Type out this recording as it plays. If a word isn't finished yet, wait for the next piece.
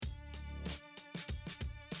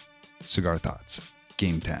Cigar Thoughts,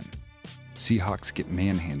 Game 10. Seahawks get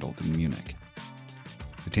manhandled in Munich.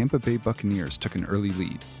 The Tampa Bay Buccaneers took an early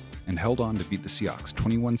lead and held on to beat the Seahawks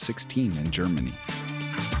 21-16 in Germany.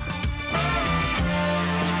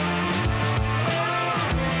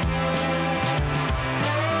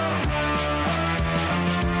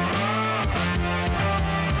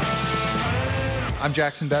 I'm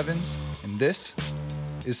Jackson Bevins, and this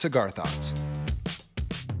is Cigar Thoughts.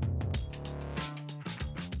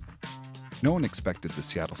 No one expected the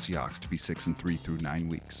Seattle Seahawks to be 6-3 through 9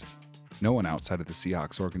 weeks. No one outside of the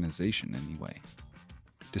Seahawks organization, anyway.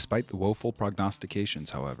 Despite the woeful prognostications,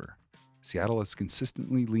 however, Seattle has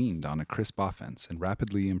consistently leaned on a crisp offense and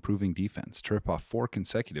rapidly improving defense to rip off 4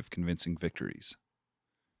 consecutive convincing victories.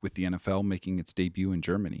 With the NFL making its debut in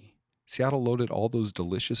Germany, Seattle loaded all those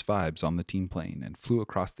delicious vibes on the team plane and flew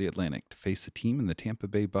across the Atlantic to face a team in the Tampa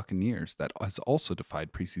Bay Buccaneers that has also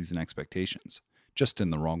defied preseason expectations, just in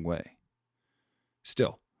the wrong way.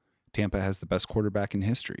 Still, Tampa has the best quarterback in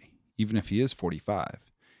history, even if he is 45,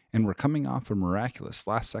 and we're coming off a miraculous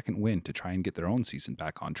last-second win to try and get their own season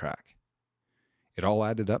back on track. It all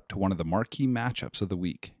added up to one of the marquee matchups of the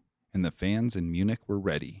week, and the fans in Munich were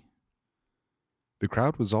ready. The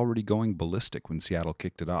crowd was already going ballistic when Seattle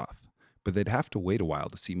kicked it off, but they'd have to wait a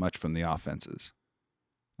while to see much from the offenses.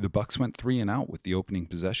 The Bucs went 3-and-out with the opening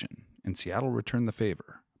possession, and Seattle returned the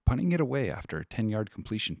favor, punting it away after a 10-yard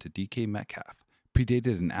completion to DK Metcalf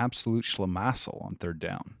predated an absolute schlamassel on third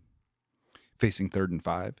down. Facing 3rd and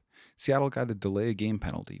 5, Seattle got a delay of game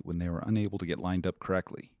penalty when they were unable to get lined up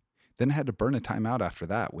correctly, then had to burn a timeout after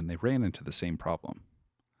that when they ran into the same problem.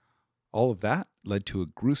 All of that led to a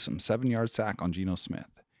gruesome 7-yard sack on Geno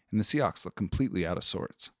Smith, and the Seahawks looked completely out of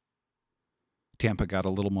sorts. Tampa got a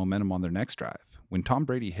little momentum on their next drive when Tom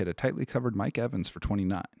Brady hit a tightly covered Mike Evans for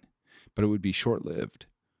 29, but it would be short-lived.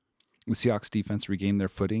 The Seahawks defense regained their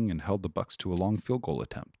footing and held the Bucs to a long field goal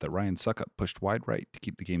attempt that Ryan Succop pushed wide right to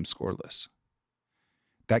keep the game scoreless.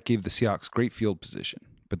 That gave the Seahawks great field position,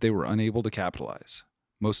 but they were unable to capitalize,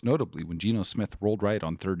 most notably when Geno Smith rolled right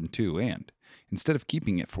on 3rd and 2 and, instead of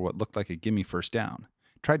keeping it for what looked like a gimme first down,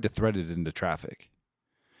 tried to thread it into traffic.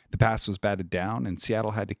 The pass was batted down and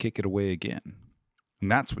Seattle had to kick it away again, and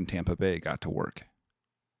that's when Tampa Bay got to work.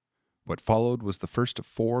 What followed was the first of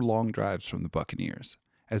 4 long drives from the Buccaneers,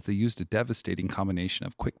 as they used a devastating combination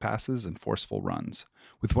of quick passes and forceful runs,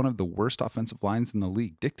 with one of the worst offensive lines in the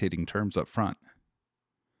league dictating terms up front.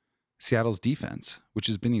 Seattle's defense, which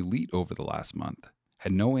has been elite over the last month,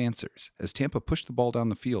 had no answers as Tampa pushed the ball down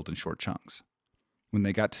the field in short chunks. When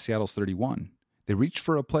they got to Seattle's 31, they reached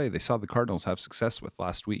for a play they saw the Cardinals have success with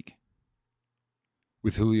last week.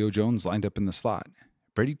 With Julio Jones lined up in the slot,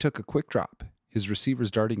 Brady took a quick drop, his receivers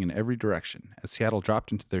darting in every direction as Seattle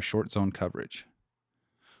dropped into their short zone coverage.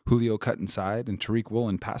 Julio cut inside, and Tariq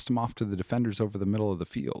Woolen passed him off to the defenders over the middle of the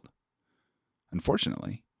field.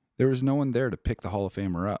 Unfortunately, there was no one there to pick the Hall of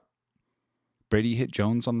Famer up. Brady hit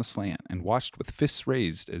Jones on the slant and watched with fists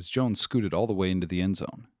raised as Jones scooted all the way into the end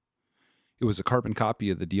zone. It was a carbon copy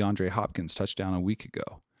of the DeAndre Hopkins touchdown a week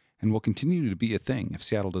ago, and will continue to be a thing if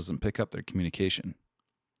Seattle doesn't pick up their communication.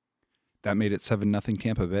 That made it 7-0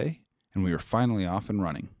 Tampa Bay, and we were finally off and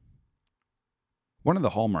running. One of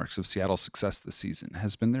the hallmarks of Seattle's success this season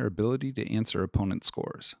has been their ability to answer opponent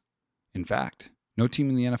scores. In fact, no team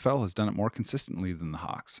in the NFL has done it more consistently than the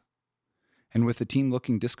Hawks. And with the team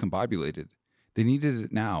looking discombobulated, they needed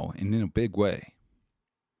it now and in a big way.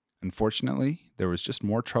 Unfortunately, there was just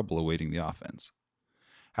more trouble awaiting the offense.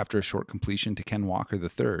 After a short completion to Ken Walker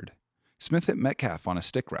III, Smith hit Metcalf on a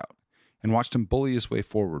stick route and watched him bully his way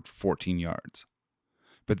forward for 14 yards.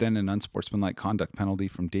 But then an unsportsmanlike conduct penalty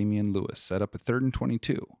from Damian Lewis set up a 3rd and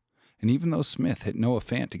 22, and even though Smith hit Noah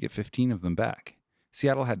Fant to get 15 of them back,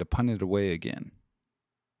 Seattle had to punt it away again.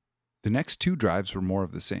 The next 2 drives were more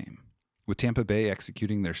of the same, with Tampa Bay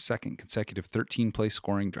executing their second consecutive 13-play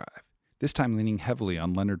scoring drive, this time leaning heavily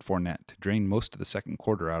on Leonard Fournette to drain most of the second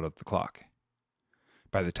quarter out of the clock.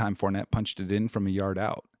 By the time Fournette punched it in from a yard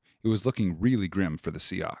out, it was looking really grim for the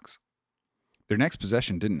Seahawks. Their next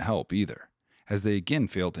possession didn't help either, as they again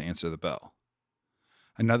failed to answer the bell.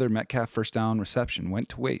 Another Metcalf first down reception went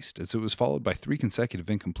to waste as it was followed by 3 consecutive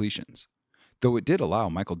incompletions, though it did allow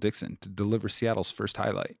Michael Dickson to deliver Seattle's first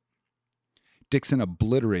highlight. Dickson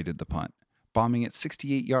obliterated the punt, bombing it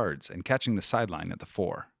 68 yards and catching the sideline at the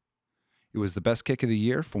 4. It was the best kick of the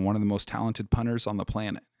year from one of the most talented punters on the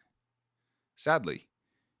planet. Sadly,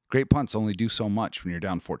 great punts only do so much when you're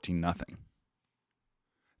down 14-0.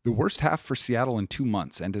 The worst half for Seattle in 2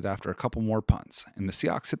 months ended after a couple more punts, and the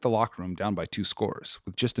Seahawks hit the locker room down by 2 scores,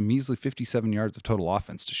 with just a measly 57 yards of total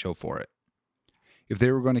offense to show for it. If they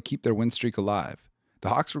were going to keep their win streak alive, The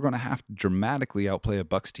Hawks were going to have to dramatically outplay a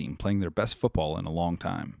Bucks team playing their best football in a long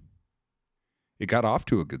time. It got off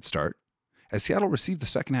to a good start, as Seattle received the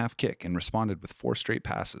second half kick and responded with 4 straight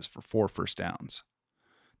passes for 4 first downs.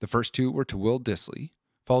 The first 2 were to Will Dissly,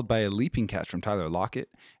 followed by a leaping catch from Tyler Lockett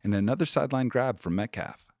and another sideline grab from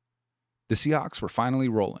Metcalf. The Seahawks were finally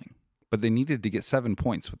rolling, but they needed to get 7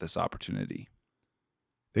 points with this opportunity.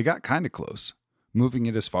 They got kind of close, moving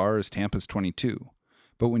it as far as Tampa's 22,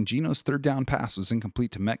 but when Geno's third down pass was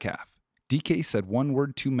incomplete to Metcalf, DK said one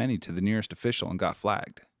word too many to the nearest official and got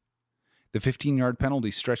flagged. The 15-yard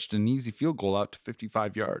penalty stretched an easy field goal out to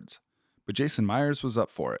 55 yards, but Jason Myers was up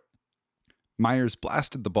for it. Myers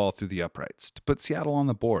blasted the ball through the uprights to put Seattle on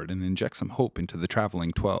the board and inject some hope into the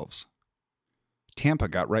traveling 12s. Tampa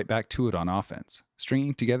got right back to it on offense,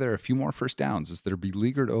 stringing together a few more first downs as their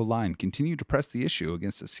beleaguered O-line continued to press the issue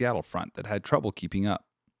against a Seattle front that had trouble keeping up.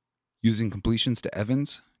 Using completions to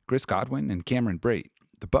Evans, Chris Godwin, and Cameron Brate,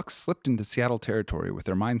 the Bucks slipped into Seattle territory with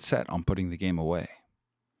their mind set on putting the game away.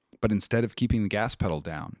 But instead of keeping the gas pedal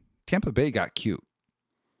down, Tampa Bay got cute.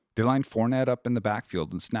 They lined Fournette up in the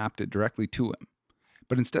backfield and snapped it directly to him.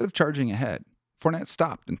 But instead of charging ahead, Fournette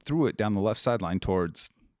stopped and threw it down the left sideline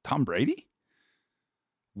towards Tom Brady?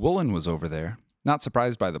 Woolen was over there, not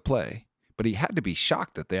surprised by the play, but he had to be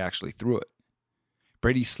shocked that they actually threw it.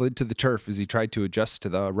 Brady slid to the turf as he tried to adjust to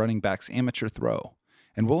the running back's amateur throw,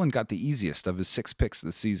 and Woolen got the easiest of his 6 picks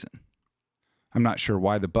this season. I'm not sure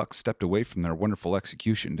why the Bucks stepped away from their wonderful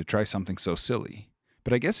execution to try something so silly,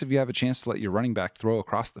 but I guess if you have a chance to let your running back throw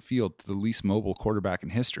across the field to the least mobile quarterback in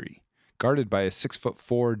history, guarded by a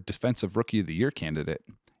 6'4" defensive rookie of the year candidate,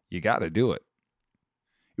 you gotta do it.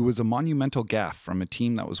 It was a monumental gaffe from a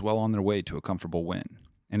team that was well on their way to a comfortable win,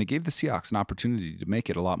 and it gave the Seahawks an opportunity to make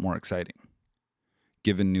it a lot more exciting.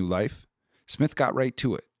 Given new life, Smith got right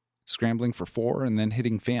to it, scrambling for 4 and then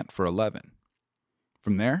hitting Fant for 11.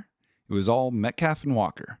 From there, it was all Metcalf and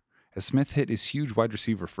Walker, as Smith hit his huge wide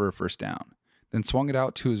receiver for a first down, then swung it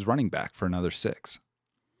out to his running back for another 6.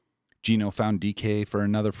 Geno found DK for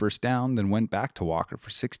another first down, then went back to Walker for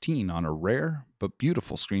 16 on a rare but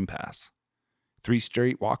beautiful screen pass. 3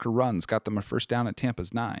 straight Walker runs got them a first down at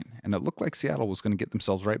Tampa's 9, and it looked like Seattle was going to get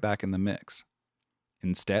themselves right back in the mix.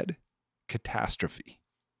 Instead, catastrophe.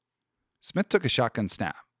 Smith took a shotgun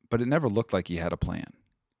snap, but it never looked like he had a plan.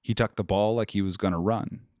 He tucked the ball like he was going to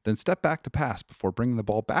run, then stepped back to pass before bringing the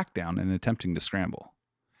ball back down and attempting to scramble.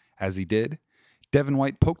 As he did, Devin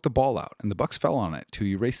White poked the ball out, and the Bucks fell on it to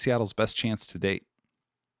erase Seattle's best chance to date.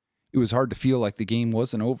 It was hard to feel like the game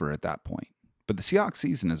wasn't over at that point, but the Seahawks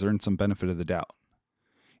season has earned some benefit of the doubt.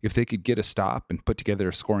 If they could get a stop and put together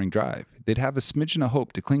a scoring drive, they'd have a smidgen of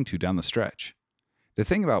hope to cling to down the stretch. The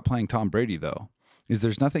thing about playing Tom Brady, though, is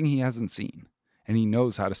there's nothing he hasn't seen, and he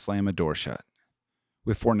knows how to slam a door shut.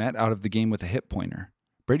 With Fournette out of the game with a hip pointer,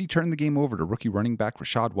 Brady turned the game over to rookie running back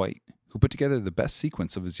Rachaad White, who put together the best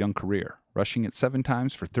sequence of his young career, rushing it 7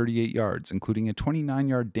 times for 38 yards, including a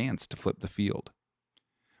 29-yard dance to flip the field.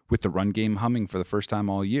 With the run game humming for the first time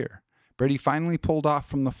all year, Brady finally pulled off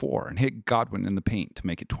from the 4 and hit Godwin in the paint to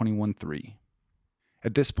make it 21-3.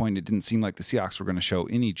 At this point, it didn't seem like the Seahawks were going to show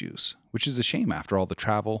any juice, which is a shame after all the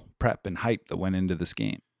travel, prep, and hype that went into this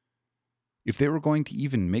game. If they were going to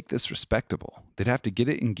even make this respectable, they'd have to get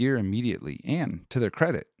it in gear immediately, and, to their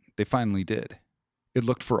credit, they finally did. It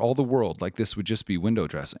looked for all the world like this would just be window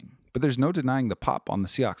dressing, but there's no denying the pop on the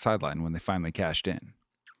Seahawks sideline when they finally cashed in.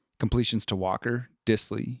 Completions to Walker,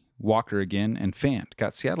 Dissly, Walker again, and Fant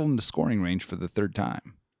got Seattle into scoring range for the 3rd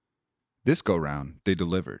time. This go-round, they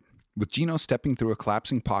delivered, with Geno stepping through a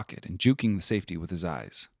collapsing pocket and juking the safety with his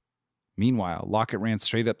eyes. Meanwhile, Lockett ran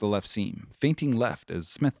straight up the left seam, feinting left as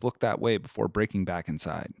Smith looked that way before breaking back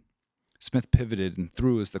inside. Smith pivoted and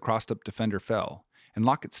threw as the crossed-up defender fell, and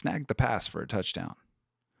Lockett snagged the pass for a touchdown.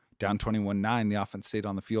 Down 21-9, the offense stayed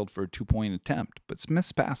on the field for a 2-point attempt, but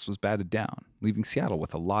Smith's pass was batted down, leaving Seattle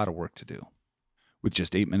with a lot of work to do. With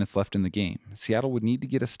just 8 minutes left in the game, Seattle would need to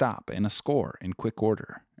get a stop and a score in quick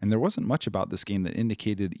order, and there wasn't much about this game that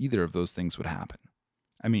indicated either of those things would happen.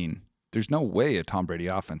 I mean, there's no way a Tom Brady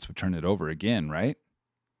offense would turn it over again, right?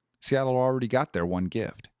 Seattle already got their one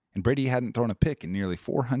gift, and Brady hadn't thrown a pick in nearly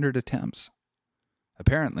 400 attempts.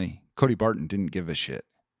 Apparently, Cody Barton didn't give a shit.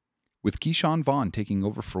 With Keyshawn Vaughn taking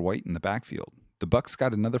over for White in the backfield, the Bucks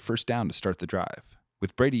got another first down to start the drive,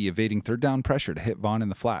 with Brady evading 3rd down pressure to hit Vaughn in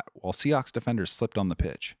the flat while Seahawks defenders slipped on the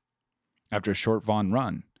pitch. After a short Vaughn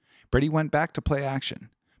run, Brady went back to play action,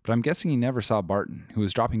 but I'm guessing he never saw Barton, who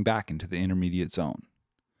was dropping back into the intermediate zone.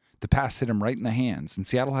 The pass hit him right in the hands, and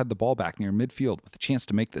Seattle had the ball back near midfield with a chance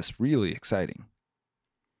to make this really exciting.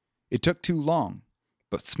 It took too long,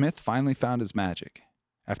 but Smith finally found his magic.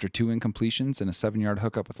 After 2 incompletions and a 7-yard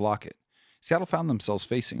hookup with Lockett, Seattle found themselves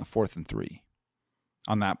facing a 4th and 3.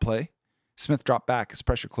 On that play, Smith dropped back as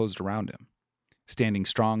pressure closed around him. Standing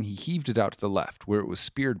strong, he heaved it out to the left, where it was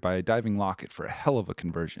speared by a diving Lockett for a hell of a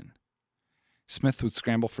conversion. Smith would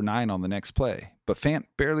scramble for 9 on the next play, but Fant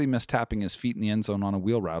barely missed tapping his feet in the end zone on a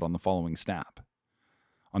wheel route on the following snap.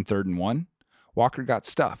 On 3rd and 1, Walker got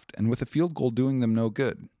stuffed, and with a field goal doing them no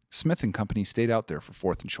good, Smith and company stayed out there for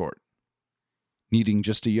 4th and short. Needing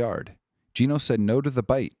just a yard, Geno said no to the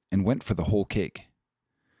bite and went for the whole cake.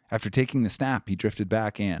 After taking the snap, he drifted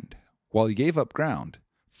back and, while he gave up ground,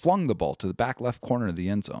 flung the ball to the back left corner of the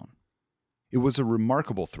end zone. It was a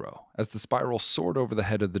remarkable throw, as the spiral soared over the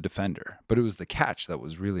head of the defender, but it was the catch that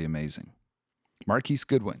was really amazing. Marquise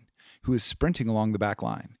Goodwin, who was sprinting along the back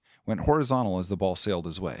line, went horizontal as the ball sailed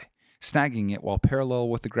his way, snagging it while parallel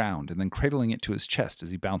with the ground and then cradling it to his chest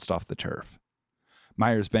as he bounced off the turf.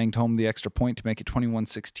 Myers banged home the extra point to make it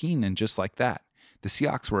 21-16, and just like that, the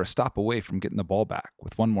Seahawks were a stop away from getting the ball back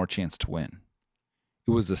with one more chance to win.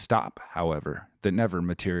 It was a stop, however, that never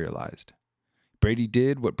materialized. Brady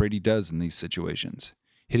did what Brady does in these situations,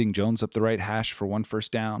 hitting Jones up the right hash for 1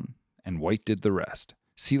 first down, and White did the rest,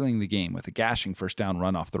 sealing the game with a gashing first down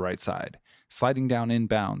run off the right side, sliding down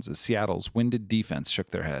inbounds as Seattle's winded defense shook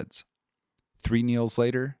their heads. 3 kneels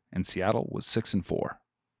later, and Seattle was 6-4.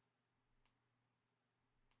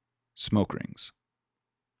 Smoke rings.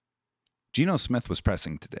 Geno Smith was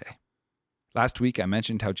pressing today. Last week, I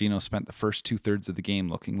mentioned how Geno spent the first 2/3 of the game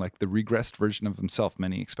looking like the regressed version of himself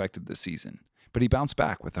many expected this season, but he bounced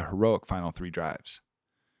back with a heroic final 3 drives.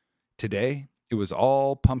 Today, it was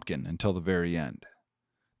all pumpkin until the very end.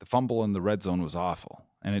 The fumble in the red zone was awful,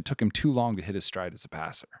 and it took him too long to hit his stride as a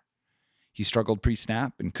passer. He struggled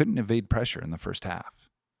pre-snap and couldn't evade pressure in the first half.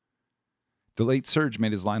 The late surge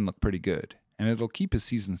made his line look pretty good, and it'll keep his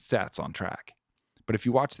season stats on track. But if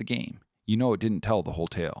you watch the game, you know it didn't tell the whole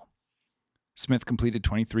tale. Smith completed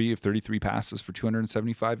 23 of 33 passes for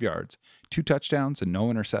 275 yards, 2 touchdowns, and no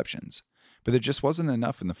interceptions, but there just wasn't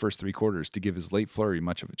enough in the first 3 quarters to give his late flurry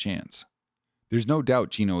much of a chance. There's no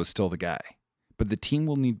doubt Geno is still the guy, but the team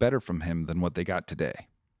will need better from him than what they got today.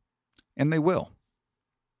 And they will.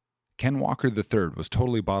 Ken Walker III was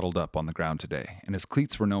totally bottled up on the ground today, and his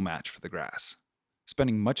cleats were no match for the grass.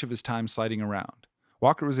 Spending much of his time sliding around,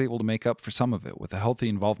 Walker was able to make up for some of it with a healthy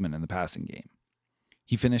involvement in the passing game.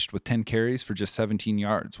 He finished with 10 carries for just 17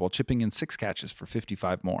 yards while chipping in 6 catches for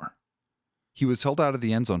 55 more. He was held out of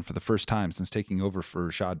the end zone for the first time since taking over for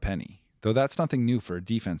Rashad Penny, though that's nothing new for a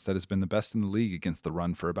defense that has been the best in the league against the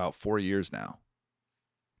run for about 4 years now.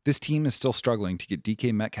 This team is still struggling to get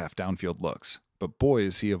DK Metcalf downfield looks, but boy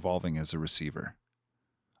is he evolving as a receiver.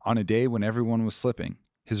 On a day when everyone was slipping,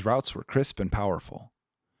 his routes were crisp and powerful.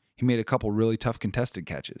 He made a couple really tough contested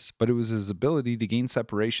catches, but it was his ability to gain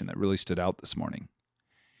separation that really stood out this morning.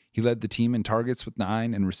 He led the team in targets with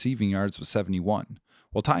 9 and receiving yards with 71,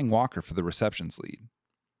 while tying Walker for the receptions lead.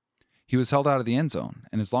 He was held out of the end zone,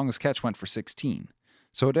 and his longest catch went for 16,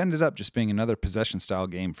 so it ended up just being another possession-style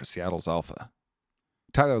game for Seattle's Alpha.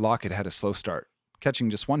 Tyler Lockett had a slow start, catching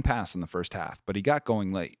just 1 pass in the first half, but he got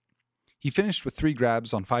going late. He finished with 3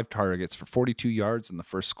 grabs on 5 targets for 42 yards in the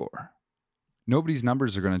first score. Nobody's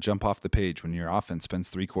numbers are going to jump off the page when your offense spends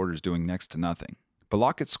 3 quarters doing next to nothing. But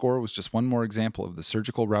Lockett's score was just one more example of the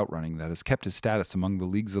surgical route running that has kept his status among the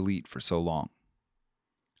league's elite for so long.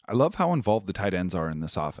 I love how involved the tight ends are in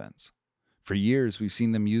this offense. For years, we've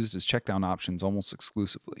seen them used as checkdown options almost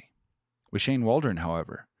exclusively. With Shane Waldron,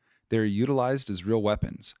 however, they are utilized as real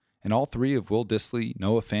weapons, and all 3 of Will Dissly,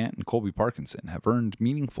 Noah Fant, and Colby Parkinson have earned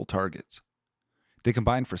meaningful targets. They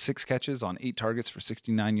combined for 6 catches on 8 targets for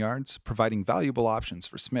 69 yards, providing valuable options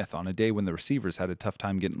for Smith on a day when the receivers had a tough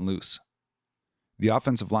time getting loose. The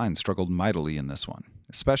offensive line struggled mightily in this one,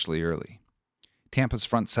 especially early. Tampa's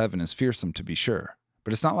front 7 is fearsome to be sure,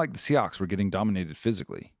 but it's not like the Seahawks were getting dominated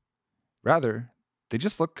physically. Rather, they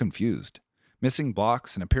just looked confused, missing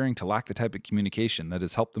blocks and appearing to lack the type of communication that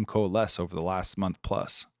has helped them coalesce over the last month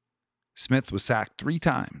plus. Smith was sacked 3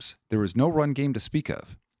 times, there was no run game to speak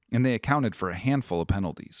of, and they accounted for a handful of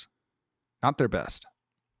penalties. Not their best.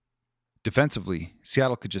 Defensively,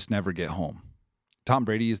 Seattle could just never get home. Tom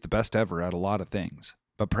Brady is the best ever at a lot of things,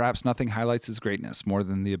 but perhaps nothing highlights his greatness more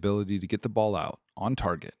than the ability to get the ball out, on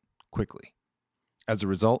target, quickly. As a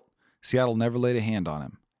result, Seattle never laid a hand on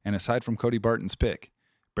him, and aside from Cody Barton's pick,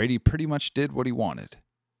 Brady pretty much did what he wanted.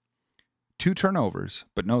 2 turnovers,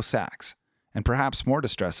 but no sacks, and perhaps more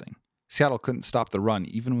distressing, Seattle couldn't stop the run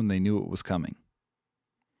even when they knew it was coming.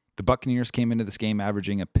 The Buccaneers came into this game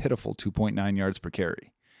averaging a pitiful 2.9 yards per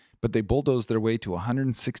carry, but they bulldozed their way to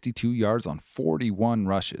 162 yards on 41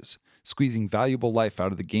 rushes, squeezing valuable life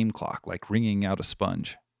out of the game clock like wringing out a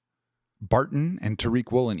sponge. Barton and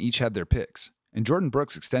Tariq Woolen each had their picks, and Jordan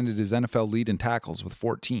Brooks extended his NFL lead in tackles with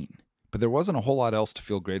 14, but there wasn't a whole lot else to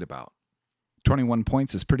feel great about. 21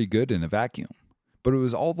 points is pretty good in a vacuum, but it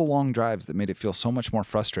was all the long drives that made it feel so much more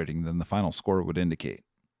frustrating than the final score would indicate.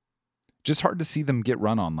 Just hard to see them get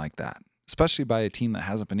run on like that, especially by a team that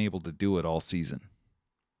hasn't been able to do it all season.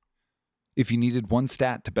 If you needed one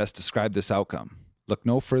stat to best describe this outcome, look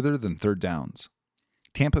no further than third downs.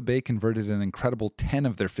 Tampa Bay converted an incredible 10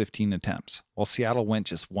 of their 15 attempts, while Seattle went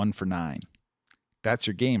just 1 for 9. That's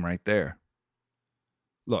your game right there.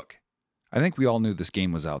 Look, I think we all knew this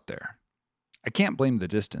game was out there. I can't blame the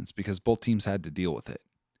distance because both teams had to deal with it.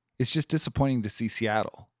 It's just disappointing to see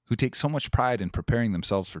Seattle, who take so much pride in preparing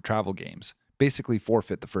themselves for travel games, basically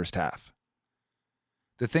forfeit the first half.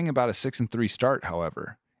 The thing about a 6-3 start,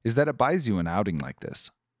 however, is that it buys you an outing like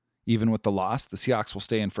this. Even with the loss, the Seahawks will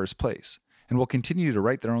stay in first place, and will continue to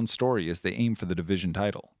write their own story as they aim for the division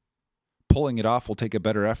title. Pulling it off will take a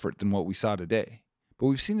better effort than what we saw today, but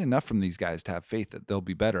we've seen enough from these guys to have faith that they'll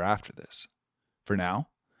be better after this. For now,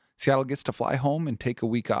 Seattle gets to fly home and take a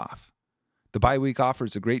week off. The bye week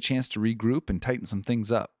offers a great chance to regroup and tighten some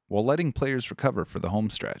things up, while letting players recover for the home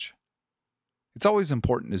stretch. It's always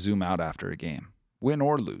important to zoom out after a game, win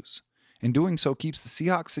or lose, and doing so keeps the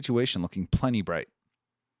Seahawks situation looking plenty bright.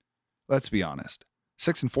 Let's be honest,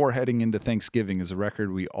 6-4 heading into Thanksgiving is a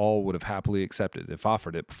record we all would have happily accepted if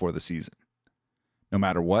offered it before the season. No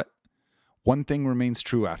matter what, one thing remains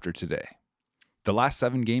true after today. The last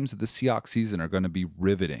 7 games of the Seahawks season are going to be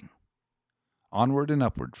riveting. Onward and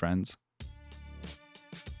upward, friends.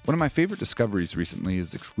 One of my favorite discoveries recently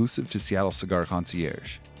is exclusive to Seattle Cigar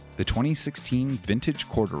Concierge, the 2016 Vintage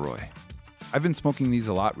Corduroy. I've been smoking these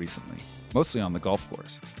a lot recently, mostly on the golf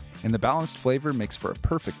course, and the balanced flavor makes for a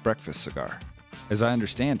perfect breakfast cigar. As I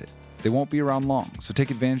understand it, they won't be around long, so take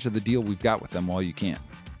advantage of the deal we've got with them while you can.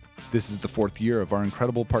 This is the 4th year of our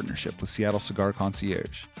incredible partnership with Seattle Cigar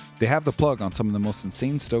Concierge. They have the plug on some of the most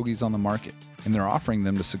insane stogies on the market, and they're offering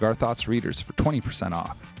them to Cigar Thoughts readers for 20%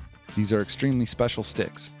 off. These are extremely special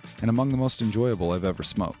sticks, and among the most enjoyable I've ever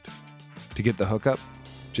smoked. To get the hookup,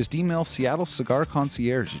 just email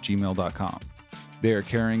seattlecigarconcierge@gmail.com. They are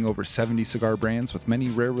carrying over 70 cigar brands with many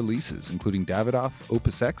rare releases, including Davidoff,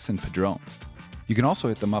 Opus X, and Padron. You can also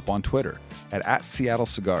hit them up on Twitter at Seattle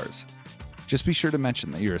Cigars. Just be sure to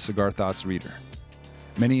mention that you're a Cigar Thoughts reader.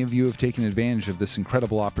 Many of you have taken advantage of this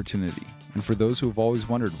incredible opportunity, and for those who have always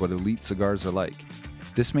wondered what elite cigars are like,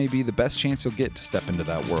 this may be the best chance you'll get to step into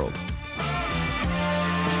that world.